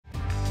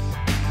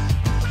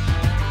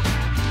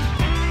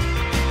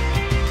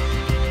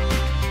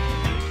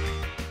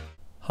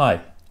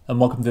Hi, and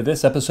welcome to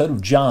this episode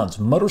of John's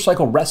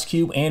Motorcycle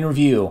Rescue and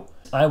Review.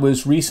 I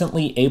was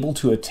recently able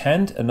to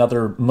attend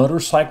another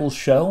motorcycle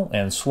show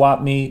and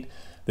swap meet.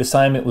 This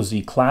time it was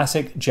the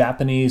Classic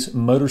Japanese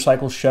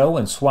Motorcycle Show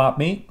and Swap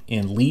Meet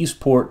in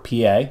Leesport,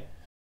 PA.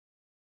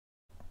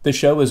 The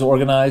show is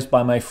organized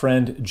by my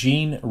friend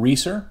Gene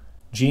Reeser.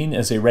 Gene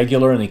is a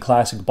regular in the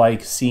classic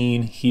bike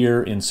scene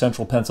here in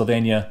central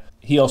Pennsylvania.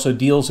 He also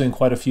deals in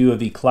quite a few of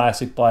the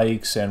classic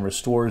bikes and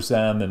restores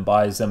them and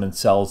buys them and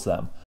sells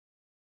them.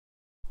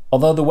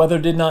 Although the weather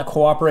did not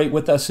cooperate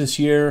with us this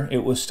year,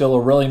 it was still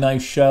a really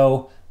nice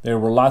show. There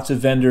were lots of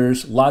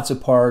vendors, lots of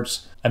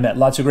parts. I met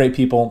lots of great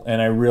people,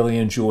 and I really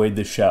enjoyed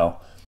the show.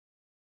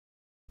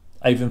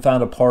 I even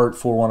found a part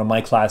for one of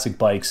my classic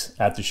bikes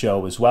at the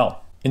show as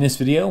well. In this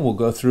video, we'll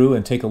go through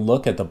and take a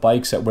look at the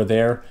bikes that were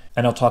there,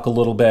 and I'll talk a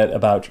little bit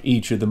about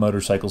each of the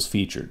motorcycles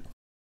featured.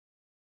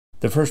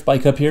 The first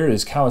bike up here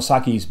is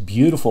Kawasaki's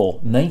beautiful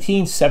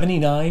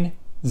 1979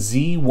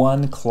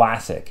 Z1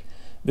 Classic.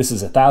 This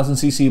is a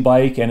 1000cc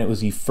bike, and it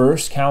was the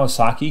first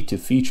Kawasaki to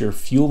feature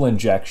fuel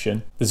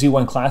injection. The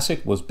Z1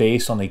 Classic was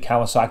based on the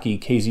Kawasaki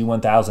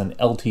KZ1000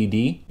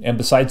 LTD, and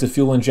besides the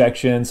fuel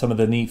injection, some of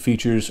the neat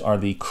features are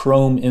the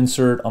chrome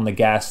insert on the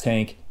gas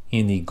tank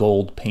and the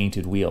gold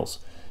painted wheels.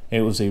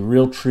 It was a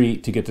real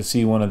treat to get to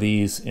see one of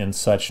these in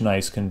such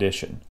nice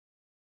condition.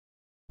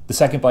 The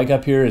second bike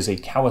up here is a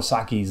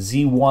Kawasaki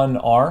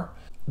Z1R.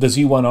 The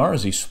Z1R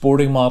is a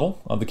sporting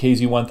model of the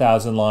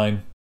KZ1000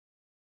 line.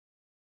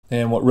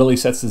 And what really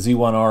sets the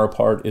Z1R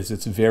apart is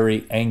its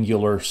very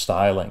angular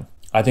styling.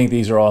 I think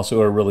these are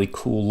also a really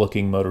cool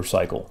looking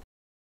motorcycle.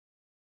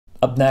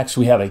 Up next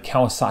we have a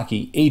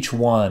Kawasaki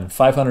H1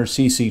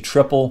 500cc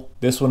triple.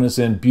 This one is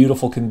in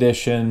beautiful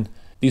condition.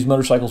 These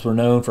motorcycles were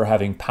known for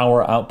having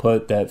power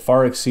output that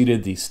far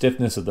exceeded the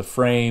stiffness of the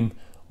frame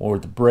or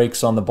the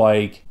brakes on the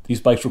bike.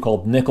 These bikes were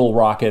called nickel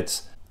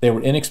rockets. They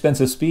were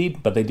inexpensive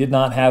speed, but they did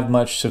not have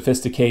much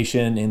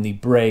sophistication in the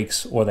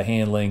brakes or the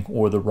handling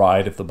or the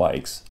ride of the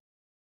bikes.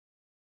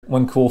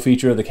 One cool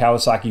feature of the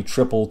Kawasaki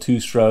triple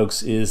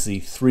two-strokes is the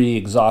 3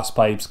 exhaust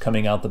pipes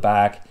coming out the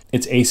back.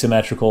 It's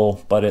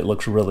asymmetrical, but it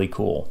looks really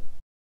cool.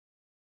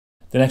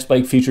 The next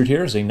bike featured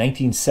here is a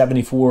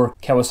 1974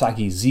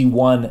 Kawasaki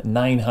Z1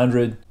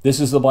 900. This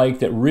is the bike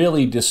that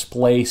really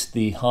displaced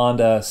the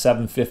Honda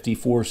 750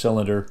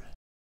 4-cylinder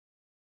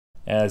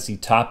as the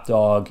top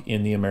dog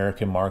in the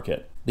American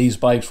market. These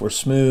bikes were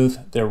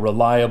smooth, they're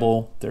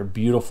reliable, they're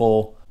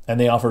beautiful, and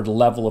they offered a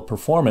level of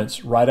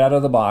performance right out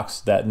of the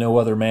box that no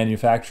other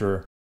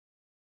manufacturer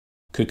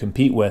could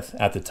compete with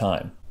at the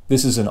time.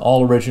 This is an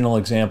all-original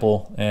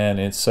example, and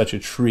it's such a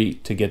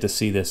treat to get to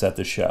see this at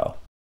the show.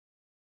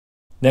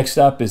 Next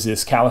up is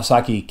this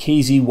Kawasaki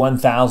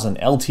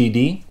KZ1000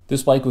 LTD.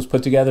 This bike was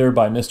put together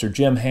by Mr.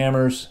 Jim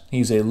Hammers.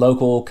 He's a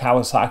local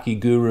Kawasaki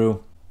guru.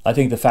 I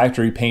think the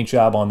factory paint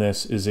job on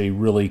this is a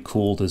really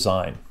cool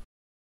design.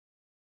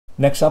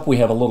 Next up we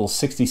have a little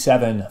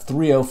 67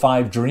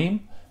 305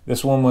 Dream.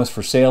 This one was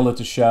for sale at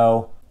the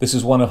show. This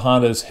is one of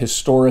Honda's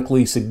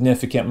historically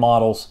significant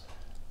models,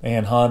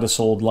 and Honda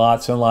sold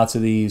lots and lots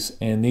of these,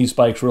 and these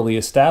bikes really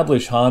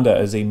established Honda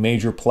as a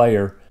major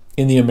player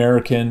in the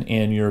American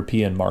and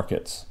European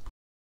markets.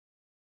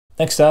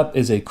 Next up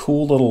is a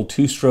cool little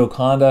two-stroke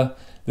Honda.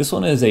 This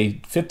one is a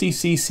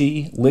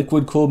 50cc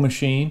liquid-cooled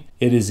machine.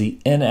 It is the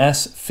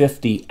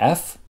NS50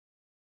 F.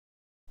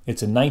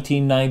 It's a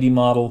 1990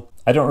 model.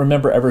 I don't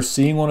remember ever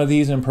seeing one of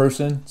these in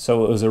person,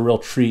 so it was a real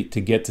treat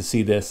to get to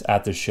see this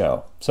at the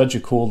show. Such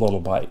a cool little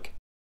bike.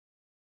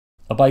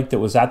 A bike that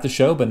was at the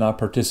show but not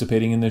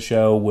participating in the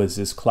show was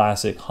this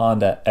classic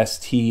Honda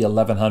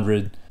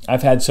ST1100.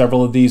 I've had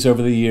several of these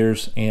over the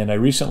years, and I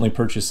recently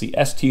purchased the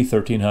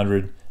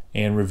ST1300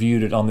 and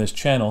reviewed it on this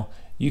channel.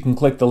 You can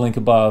click the link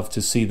above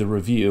to see the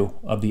review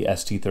of the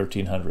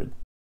ST1300.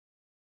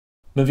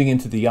 Moving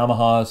into the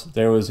Yamahas,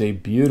 there was a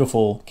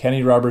beautiful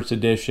Kenny Roberts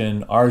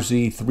edition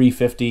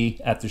RZ350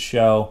 at the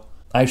show.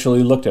 I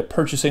actually looked at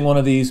purchasing one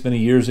of these many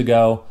years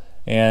ago,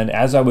 and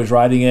as I was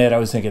riding it, I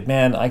was thinking,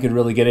 man, I could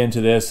really get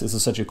into this. This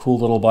is such a cool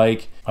little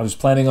bike. I was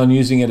planning on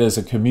using it as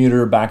a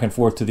commuter back and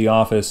forth to the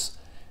office,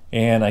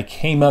 and I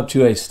came up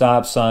to a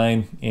stop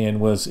sign and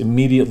was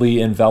immediately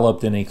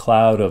enveloped in a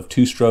cloud of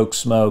two-stroke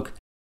smoke.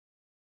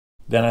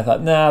 Then I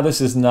thought, nah,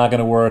 this is not going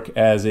to work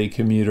as a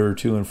commuter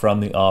to and from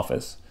the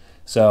office.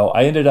 So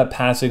I ended up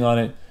passing on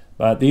it,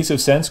 but these have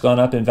since gone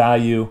up in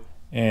value,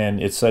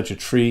 and it's such a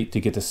treat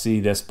to get to see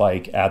this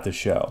bike at the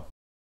show.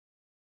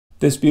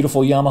 This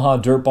beautiful Yamaha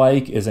dirt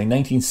bike is a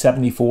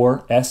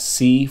 1974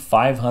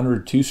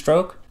 SC500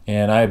 two-stroke,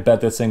 and I bet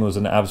this thing was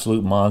an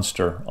absolute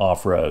monster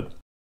off-road.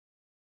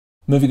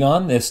 Moving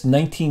on, this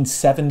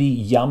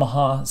 1970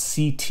 Yamaha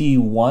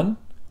CT1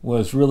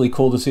 was really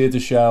cool to see at the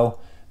show.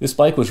 This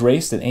bike was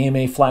raced at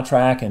AMA flat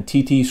track and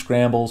TT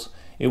scrambles.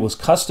 It was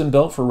custom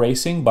built for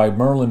racing by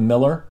Merlin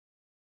Miller.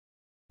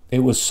 It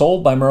was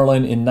sold by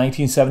Merlin in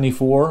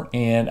 1974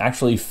 and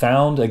actually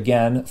found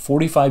again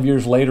 45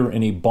 years later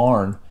in a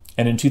barn.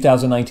 And in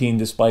 2019,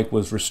 this bike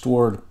was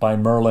restored by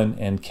Merlin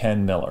and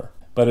Ken Miller.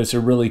 But it's a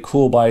really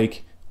cool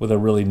bike with a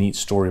really neat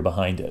story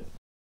behind it.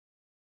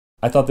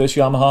 I thought this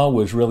Yamaha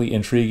was really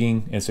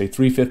intriguing. It's a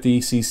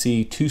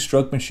 350cc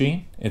two-stroke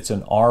machine. It's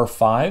an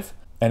R5,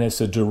 and it's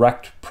a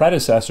direct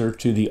predecessor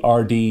to the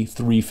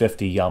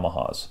RD350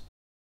 Yamahas.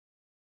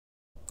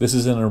 This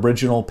is an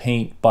original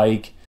paint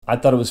bike. I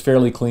thought it was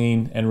fairly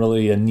clean and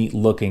really a neat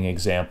looking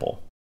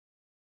example.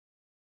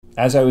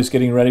 As I was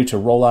getting ready to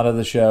roll out of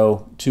the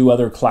show, two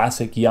other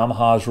classic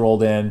Yamahas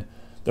rolled in.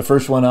 The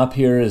first one up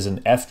here is an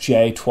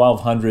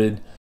FJ1200.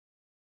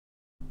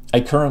 I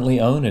currently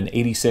own an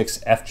 86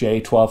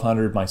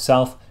 FJ1200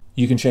 myself.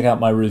 You can check out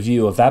my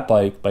review of that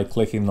bike by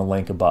clicking the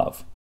link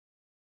above.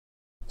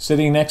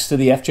 Sitting next to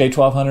the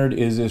FJ1200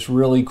 is this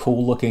really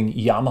cool looking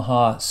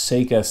Yamaha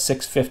Seca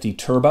 650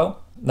 Turbo.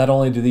 Not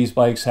only do these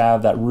bikes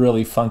have that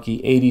really funky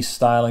 80s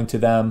styling to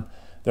them,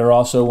 they're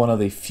also one of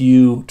the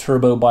few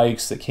turbo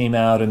bikes that came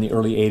out in the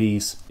early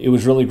 80s. It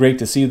was really great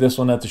to see this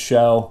one at the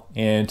show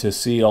and to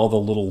see all the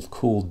little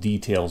cool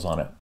details on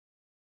it.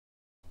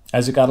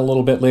 As it got a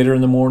little bit later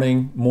in the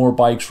morning, more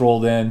bikes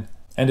rolled in,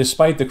 and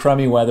despite the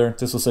crummy weather,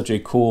 this was such a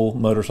cool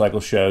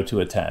motorcycle show to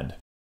attend.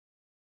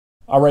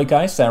 Alright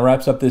guys, that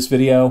wraps up this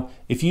video.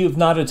 If you have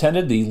not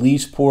attended the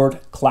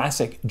Leesport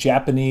Classic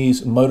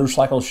Japanese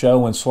Motorcycle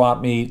Show and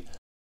Swap Meet,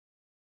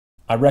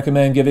 I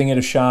recommend giving it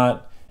a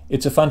shot.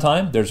 It's a fun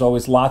time. There's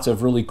always lots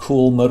of really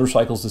cool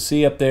motorcycles to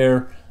see up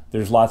there.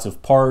 There's lots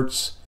of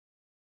parts.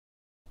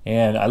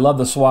 And I love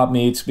the swap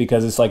meets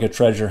because it's like a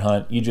treasure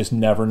hunt. You just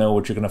never know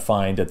what you're going to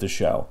find at the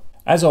show.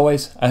 As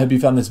always, I hope you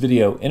found this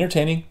video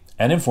entertaining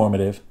and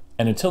informative.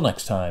 And until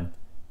next time,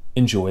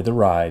 enjoy the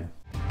ride.